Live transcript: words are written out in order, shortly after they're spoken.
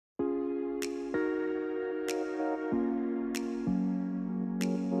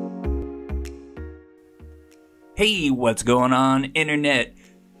Hey, what's going on, internet?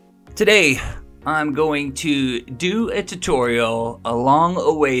 Today, I'm going to do a tutorial, a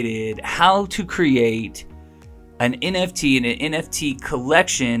long-awaited, how to create an NFT and an NFT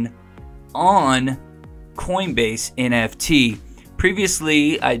collection on Coinbase NFT.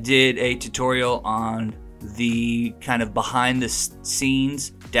 Previously, I did a tutorial on the kind of behind the scenes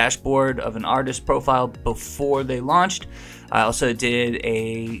dashboard of an artist profile before they launched. I also did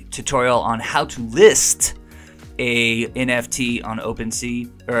a tutorial on how to list a NFT on OpenSea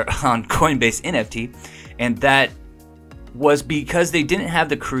or on Coinbase NFT, and that was because they didn't have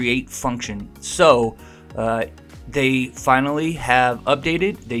the create function. So they finally have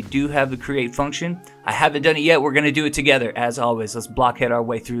updated. They do have the create function. I haven't done it yet. We're going to do it together. As always, let's blockhead our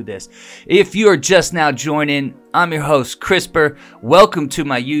way through this. If you are just now joining, I'm your host, Crisper. Welcome to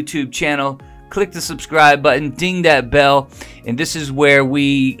my YouTube channel. Click the subscribe button, ding that bell, and this is where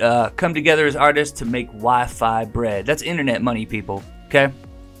we come together as artists to make Wi-Fi bread. That's internet money, people, okay?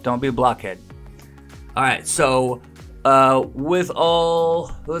 Don't be a blockhead. All right, so with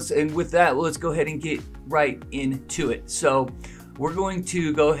that, let's go ahead and get right into it. So we're going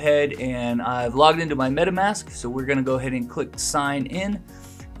to go ahead and I've logged into my MetaMask, so we're going to go ahead and click sign in.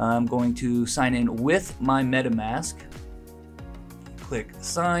 I'm going to sign in with my MetaMask. Click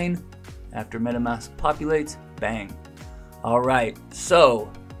sign. After MetaMask populates, bang. All right,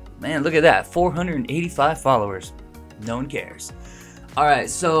 so man, look at that, 485 followers. No one cares. All right,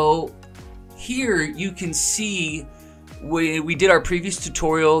 so here you can see we did our previous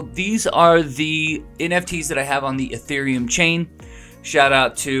tutorial. These are the NFTs that I have on the Ethereum chain. Shout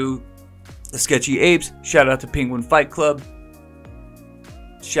out to the Sketchy Apes. Shout out to Penguin Fight Club.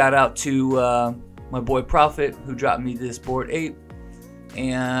 Shout out to my boy Prophet, who dropped me this Bored Ape.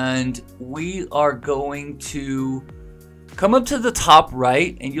 And we are going to come up to the top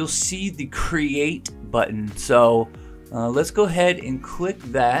right and you'll see the create button. So let's go ahead and click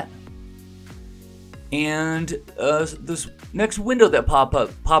that. And this next window that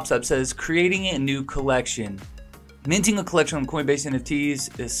pops up says creating a new collection. Minting a collection on Coinbase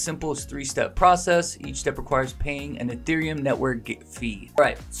NFTs is simple as 3-step process. Each step requires paying an Ethereum network fee. All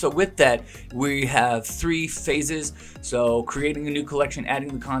right, so with that, we have 3 phases. So creating a new collection,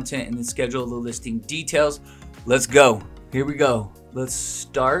 adding the content, and then schedule the listing details. Let's go. Here we go. Let's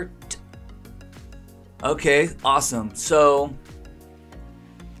start. Okay, awesome. So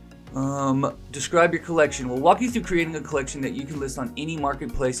describe your collection. We'll walk you through creating a collection that you can list on any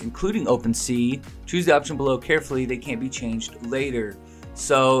marketplace, including OpenSea. Choose the option below carefully. They can't be changed later.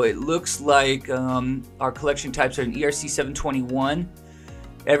 So it looks like our collection types are an ERC 721.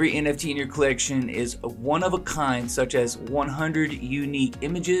 Every NFT in your collection is one of a kind, such as 100 unique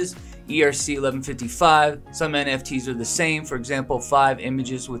images. ERC 1155. Some NFTs are the same. For example, 5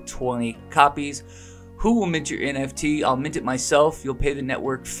 images with 20 copies. Who will mint your NFT? I'll mint it myself. You'll pay the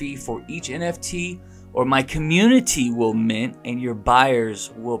network fee for each NFT, or my community will mint and your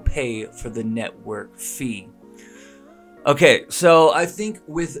buyers will pay for the network fee. Okay, so I think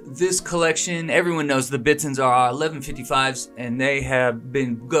with this collection, everyone knows the Bitsons are 1155s and they have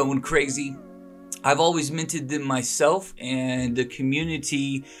been going crazy. I've always minted them myself, and the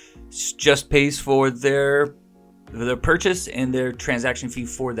community just pays for their purchase and their transaction fee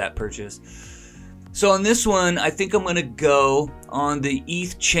for that purchase. So on this one, I think I'm going to go on the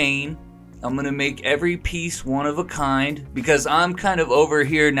ETH chain. I'm going to make every piece one of a kind because I'm kind of over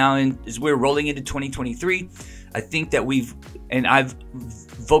here now as we're rolling into 2023. I think that I've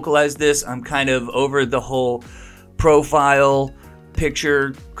vocalized this, I'm kind of over the whole profile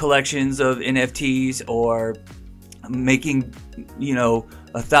picture collections of NFTs or making,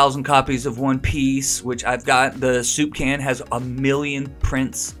 1,000 copies of one piece, which I've got. The soup can has 1 million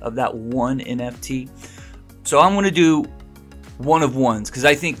prints of that one NFT. So I'm going to do one of ones because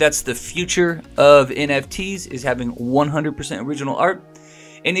I think that's the future of NFTs, is having 100% original art.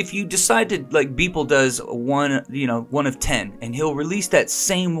 And if you decide to, like Beeple does, one of 10, and he'll release that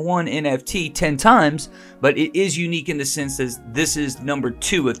same one NFT 10 times, but it is unique in the sense that this is number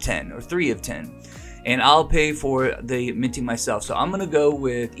 2 of 10 or 3 of 10. And I'll pay for the minting myself. So I'm going to go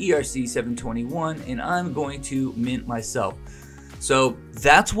with ERC 721 and I'm going to mint myself. So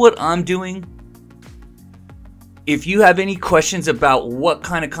that's what I'm doing. If you have any questions about what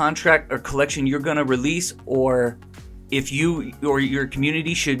kind of contract or collection you're going to release, or if you or your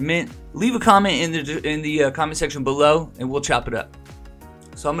community should mint, leave a comment in the comment section below and we'll chop it up.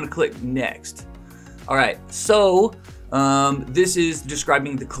 So I'm going to click next. All right, so this is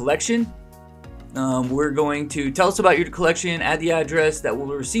describing the collection. We're going to tell us about your collection, add the address that will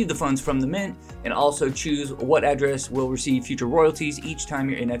receive the funds from the mint, and also choose what address will receive future royalties each time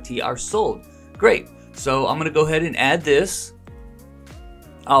your NFT are sold. Great. So I'm gonna go ahead and add this.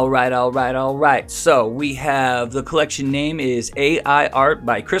 All right. So we have the collection name is AI Art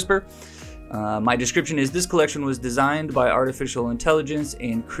by CRISPR. My description is this collection was designed by artificial intelligence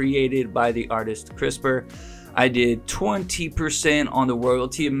and created by the artist CRISPR. I did 20% on the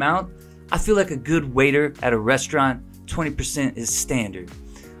royalty amount. I feel like a good waiter at a restaurant. 20% is standard.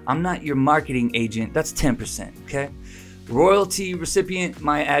 I'm not your marketing agent. That's 10%, okay? Royalty recipient,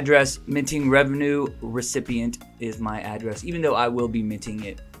 my address. Minting revenue recipient is my address, even though I will be minting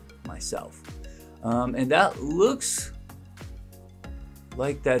it myself. And that looks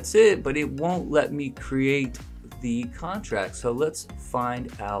like that's it, but it won't let me create the contract. So let's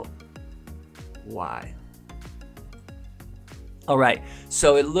find out why. All right,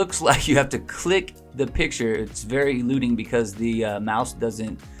 so it looks like you have to click the picture. It's very eluding because the mouse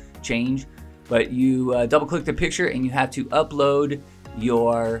doesn't change, but you double click the picture and you have to upload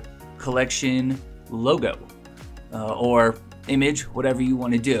your collection logo or image, whatever you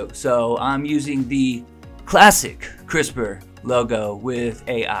want to do. So I'm using the classic CRISPR logo with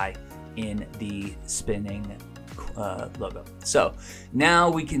AI in the spinning logo. So now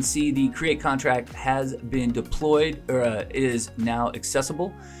we can see the create contract has been deployed, or is now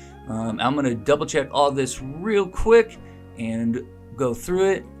accessible. I'm going to double check all this real quick and go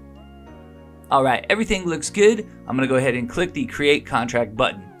through it. All right, everything looks good. I'm going to go ahead and click the create contract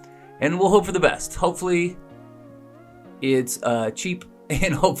button and we'll hope for the best. Hopefully it's cheap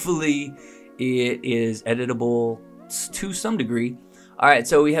and hopefully it is editable to some degree. All right,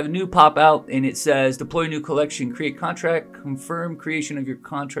 so we have a new pop out and it says deploy new collection, create contract, confirm creation of your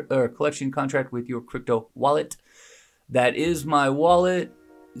contract or collection contract with your crypto wallet. That is my wallet,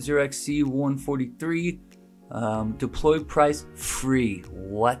 0xC143. Deploy price free.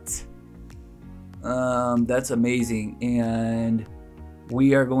 What? That's amazing. And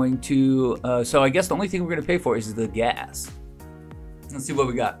we are going to, so I guess the only thing we're going to pay for is the gas. Let's see what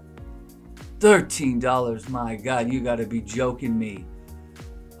we got. $13. My God, you got to be joking me.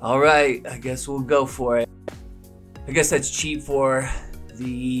 All right, I guess we'll go for it. I guess that's cheap for an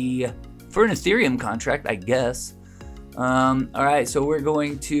Ethereum contract, I guess. All right, so we're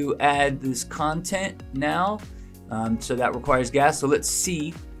going to add this content now. So that requires gas. So let's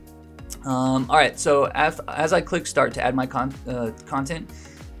see. All right, so as I click start to add my content,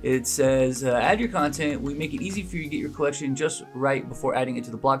 it says add your content. We make it easy for you to get your collection just right before adding it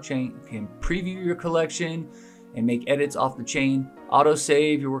to the blockchain. You can preview your collection and make edits off the chain. Auto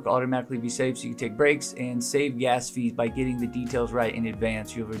save, your work will automatically be saved so you can take breaks, and save gas fees by getting the details right in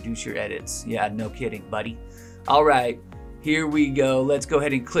advance. You'll reduce your edits. Yeah, no kidding, buddy. All right, here we go. Let's go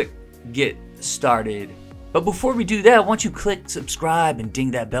ahead and click get started. But before we do that, why don't you click subscribe and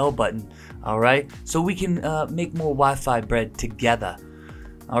ding that bell button, all right? So we can make more Wi-Fi bread together,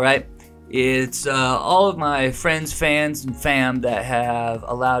 all right? It's all of my friends, fans, and fam that have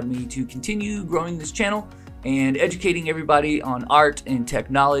allowed me to continue growing this channel and educating everybody on art and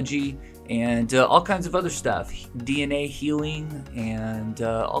technology and all kinds of other stuff, DNA healing, and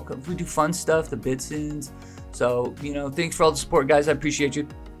we do fun stuff, the Bitsons. So, you know, thanks for all the support, guys. I appreciate you.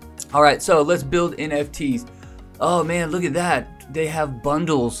 All right, so let's build NFTs. Oh man, look at that. They have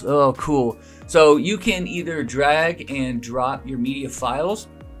bundles. Oh, cool. So you can either drag and drop your media files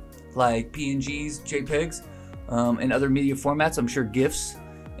like PNGs, JPEGs, and other media formats, I'm sure GIFs.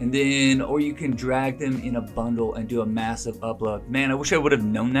 And then, or you can drag them in a bundle and do a massive upload. Man, I wish I would have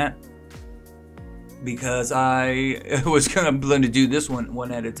known that, because I was kind of going to do this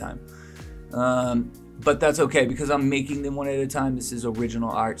one at a time. But that's okay, because I'm making them one at a time. This is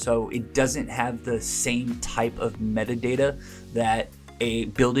original art, so it doesn't have the same type of metadata that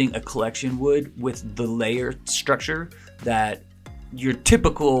building a collection would, with the layer structure that your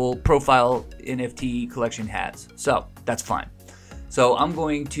typical profile NFT collection has. So that's fine. So I'm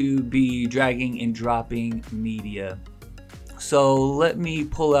going to be dragging and dropping media. So let me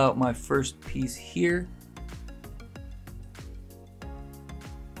pull out my first piece here.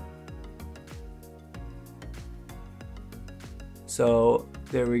 So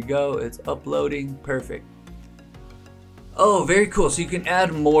there we go, it's uploading, perfect. Oh, very cool. So you can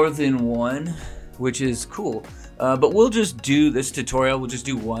add more than one, which is cool. But we'll just do this tutorial. We'll just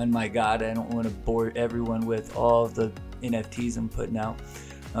do one. My God, I don't want to bore everyone with all of the NFTs I'm putting out.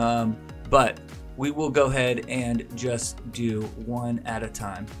 But we will go ahead and just do one at a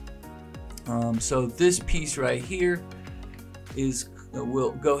time. So this piece right here is,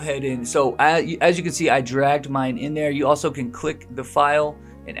 we'll go ahead and, so as you can see, I dragged mine in there. You also can click the file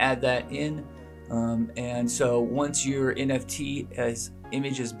and add that in. And so once your NFT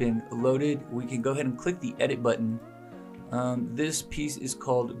image has been loaded, we can go ahead and click the edit button. This piece is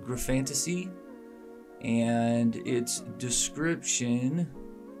called Graphantasy. and its description.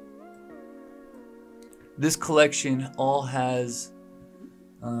 This collection all has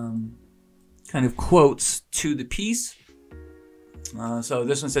kind of quotes to the piece. So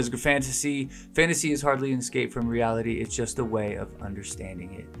this one says, fantasy is hardly an escape from reality. It's just a way of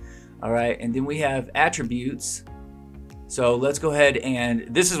understanding it. All right, and then we have attributes. So let's go ahead, and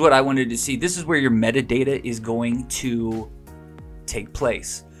this is what I wanted to see. This is where your metadata is going to take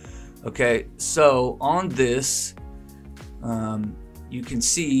place. Okay, so on this, you can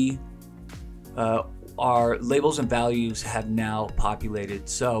see our labels and values have now populated.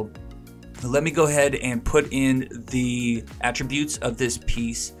 So let me go ahead and put in the attributes of this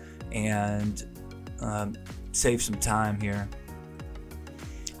piece and save some time here.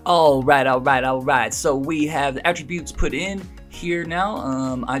 All right. So we have the attributes put in here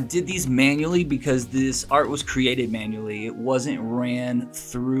now. I did these manually because this art was created manually. It wasn't ran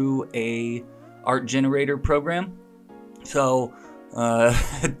through a art generator program. So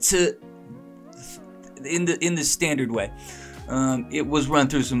in the standard way. It was run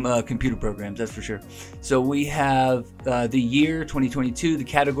through some computer programs, that's for sure. So we have the year 2022, the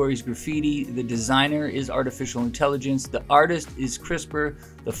category is graffiti, the designer is artificial intelligence, the artist is CRISPR,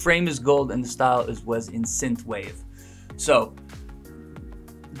 the frame is gold, and the style was in synthwave. So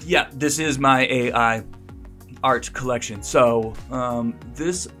yeah, this is my AI art collection. So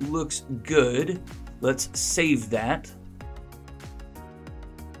this looks good. Let's save that.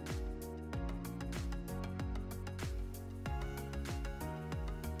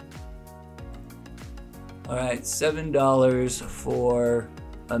 All right, $7 for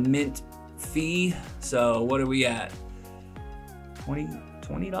a mint fee. So what are we at? $20,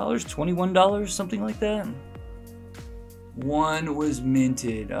 $21, something like that. One was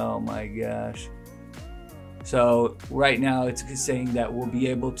minted. Oh my gosh. So right now it's saying that we'll be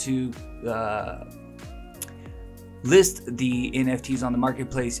able to list the NFTs on the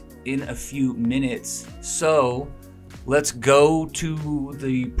marketplace in a few minutes. So let's go to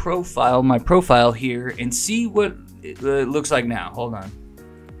the profile, my profile here, and see what it looks like now. Hold on.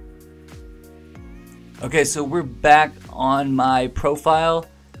 Okay, so we're back on my profile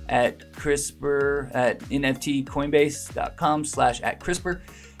at CRISPR at nftcoinbase.com/@CRISPR.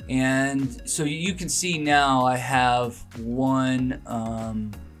 And so you can see now I have one,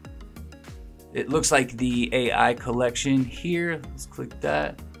 it looks like the AI collection here. Let's click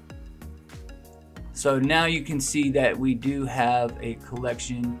that. So now you can see that we do have a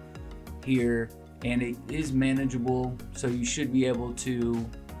collection here, and it is manageable. So you should be able to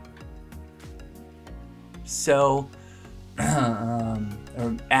sell or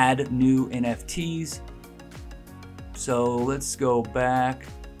add new NFTs. So let's go back.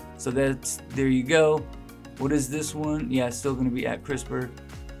 So there you go. What is this one? Yeah, it's still going to be at CRISPR.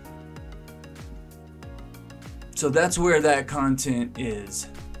 So that's where that content is.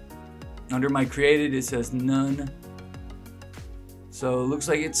 Under my created, it says none. So it looks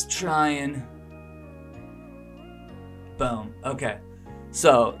like it's trying. Boom. Okay.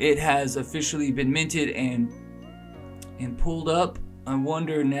 So it has officially been minted and pulled up. I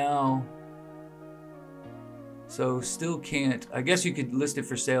wonder now. So still can't. I guess you could list it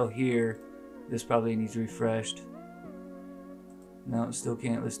for sale here. This probably needs refreshed. No, still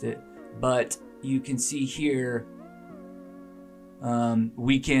can't list it. But you can see here.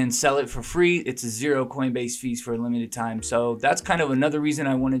 We can sell it for free. It's a 0 Coinbase fees for a limited time. So that's kind of another reason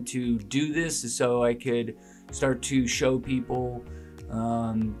I wanted to do this, is so I could start to show people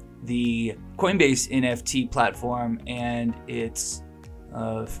the Coinbase NFT platform and its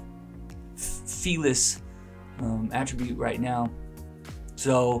feeless attribute right now.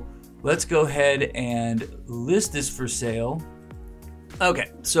 So let's go ahead and list this for sale.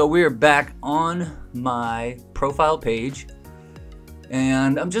 Okay, so we're back on my profile page.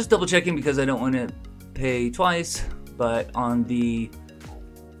 And I'm just double checking because I don't want to pay twice, but on the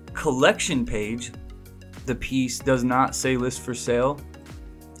collection page, the piece does not say list for sale.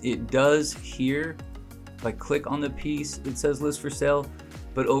 It does here. If I click on the piece, it says list for sale,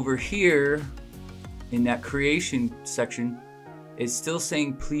 but over here in that creation section, it's still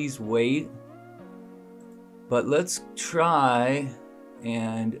saying please wait. But let's try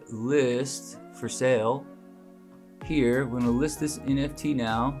and list for sale. Here, we're going to list this NFT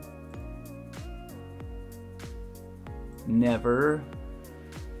now. Never.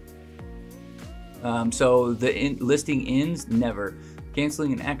 So the listing ends never.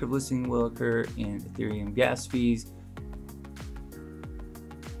 Canceling an active listing will occur in Ethereum gas fees.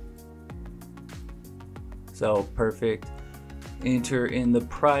 So perfect. Enter in the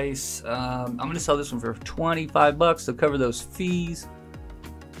price. I'm going to sell this one for $25 to cover those fees.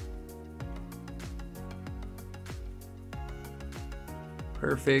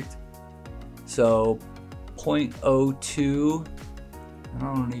 Perfect. So 0.02, I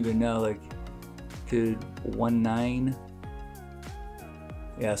don't even know, like could 19.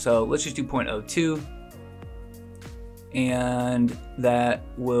 Yeah, so let's just do 0.02, and that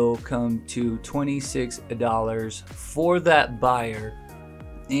will come to $26 for that buyer.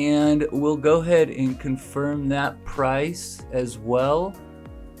 And we'll go ahead and confirm that price as well.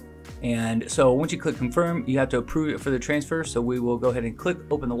 And so once you click confirm, you have to approve it for the transfer. So we will go ahead and click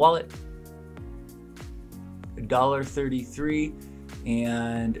open the wallet. $1.33.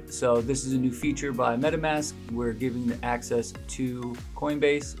 And so this is a new feature by MetaMask. We're giving the access to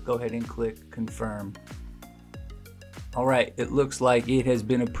Coinbase. Go ahead and click confirm. All right, it looks like it has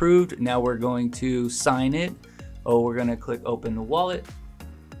been approved. Now we're going to sign it. We're gonna click open the wallet.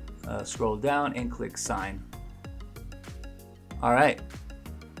 Scroll down and click sign. All right.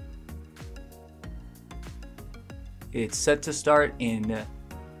 It's set to start in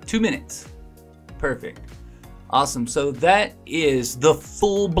 2 minutes. Perfect. Awesome. So that is the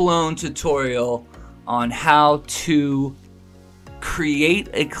full-blown tutorial on how to create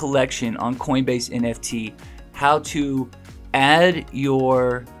a collection on Coinbase NFT, how to add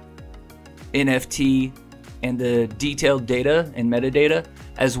your NFT and the detailed data and metadata,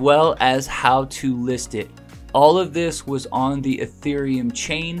 as well as how to list it. All of this was on the Ethereum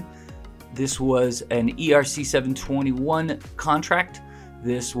chain. This was an ERC-721 contract.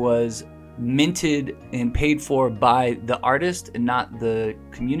 This was minted and paid for by the artist and not the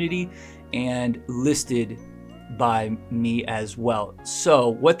community, and listed by me as well. So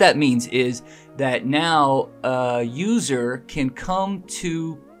what that means is that now a user can come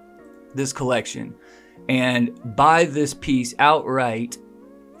to this collection and buy this piece outright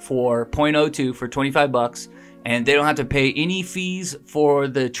for 0.02 for 25 bucks, and they don't have to pay any fees for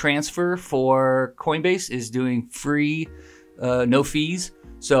the transfer. For Coinbase is doing free, no fees.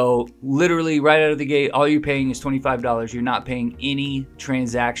 So literally right out of the gate, all you're paying is $25. You're not paying any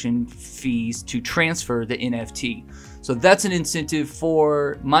transaction fees to transfer the NFT. So that's an incentive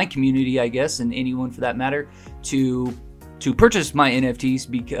for my community, I guess, and anyone for that matter, to purchase my NFTs,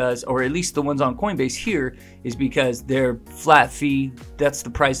 because, or at least the ones on Coinbase here, is because they're flat fee. That's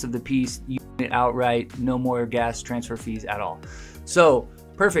the price of the piece. You get it outright, no more gas transfer fees at all. So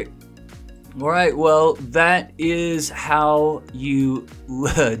perfect. All right, well, that is how you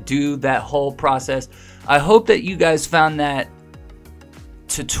do that whole process. I hope that you guys found that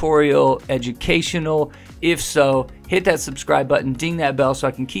tutorial educational. If so, hit that subscribe button, ding that bell so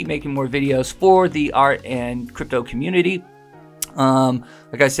I can keep making more videos for the art and crypto community.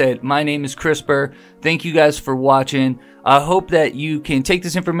 Like I said, my name is CRISPR. Thank you guys for watching. I hope that you can take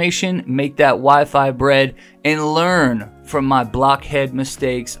this information, make that Wi-Fi bread, and learn from my blockhead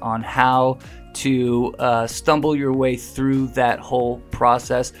mistakes on how to stumble your way through that whole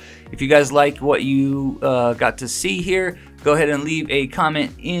process. If you guys like what you got to see here, go ahead and leave a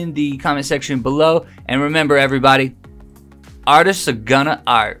comment in the comment section below. And remember, everybody, artists are gonna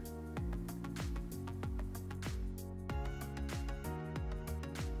art.